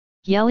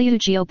Yehliu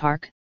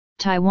Geopark,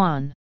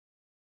 Taiwan.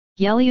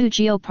 Yehliu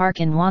Geopark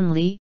in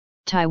Wanli,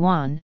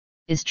 Taiwan,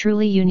 is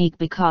truly unique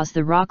because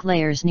the rock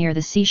layers near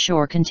the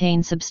seashore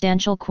contain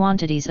substantial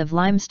quantities of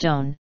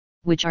limestone,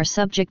 which are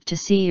subject to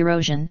sea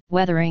erosion,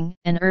 weathering,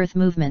 and earth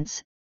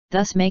movements,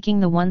 thus making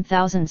the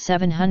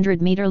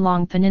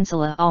 1,700-meter-long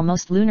peninsula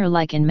almost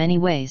lunar-like in many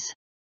ways.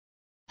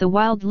 The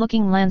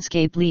wild-looking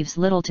landscape leaves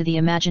little to the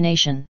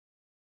imagination.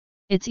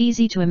 It's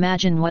easy to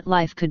imagine what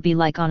life could be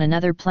like on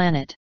another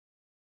planet.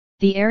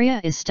 The area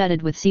is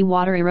studded with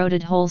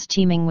seawater-eroded holes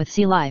teeming with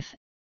sea life,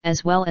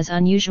 as well as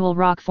unusual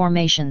rock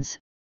formations,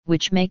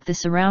 which make the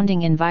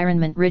surrounding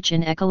environment rich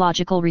in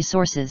ecological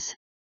resources.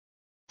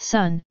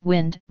 Sun,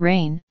 wind,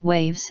 rain,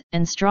 waves,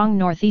 and strong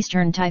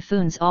northeastern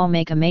typhoons all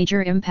make a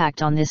major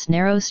impact on this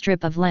narrow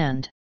strip of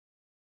land.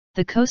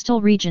 The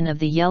coastal region of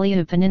the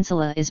Yehliu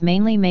Peninsula is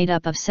mainly made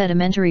up of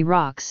sedimentary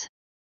rocks.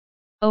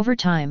 Over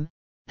time,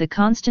 the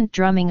constant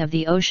drumming of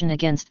the ocean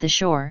against the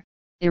shore,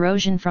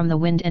 erosion from the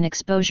wind and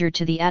exposure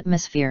to the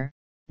atmosphere,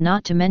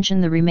 not to mention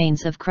the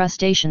remains of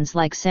crustaceans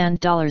like sand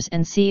dollars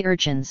and sea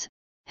urchins,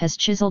 has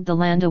chiseled the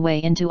land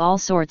away into all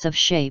sorts of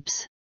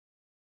shapes.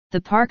 The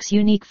park's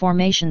unique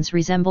formations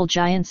resemble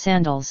giant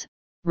sandals,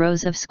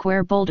 rows of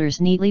square boulders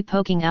neatly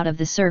poking out of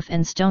the surf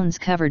and stones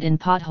covered in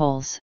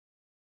potholes.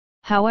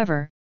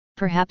 However,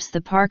 perhaps the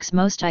park's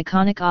most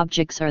iconic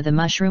objects are the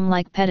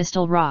mushroom-like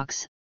pedestal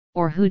rocks,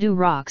 or Hoodoo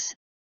rocks,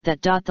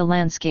 that dot the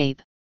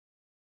landscape.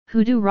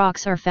 Hoodoo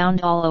rocks are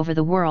found all over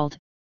the world,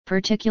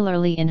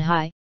 particularly in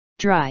high,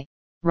 dry,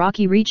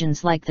 rocky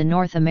regions like the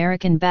North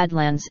American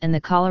Badlands and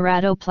the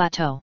Colorado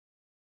Plateau.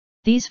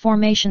 These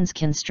formations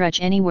can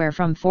stretch anywhere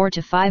from 4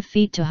 to 5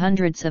 feet to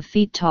hundreds of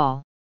feet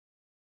tall.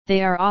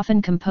 They are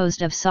often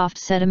composed of soft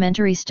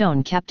sedimentary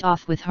stone capped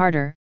off with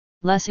harder,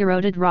 less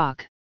eroded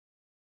rock.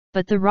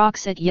 But the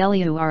rocks at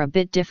Yehliu are a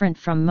bit different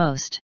from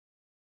most.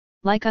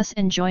 Like us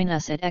and join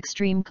us at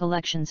Extreme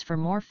Collections for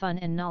more fun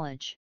and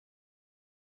knowledge.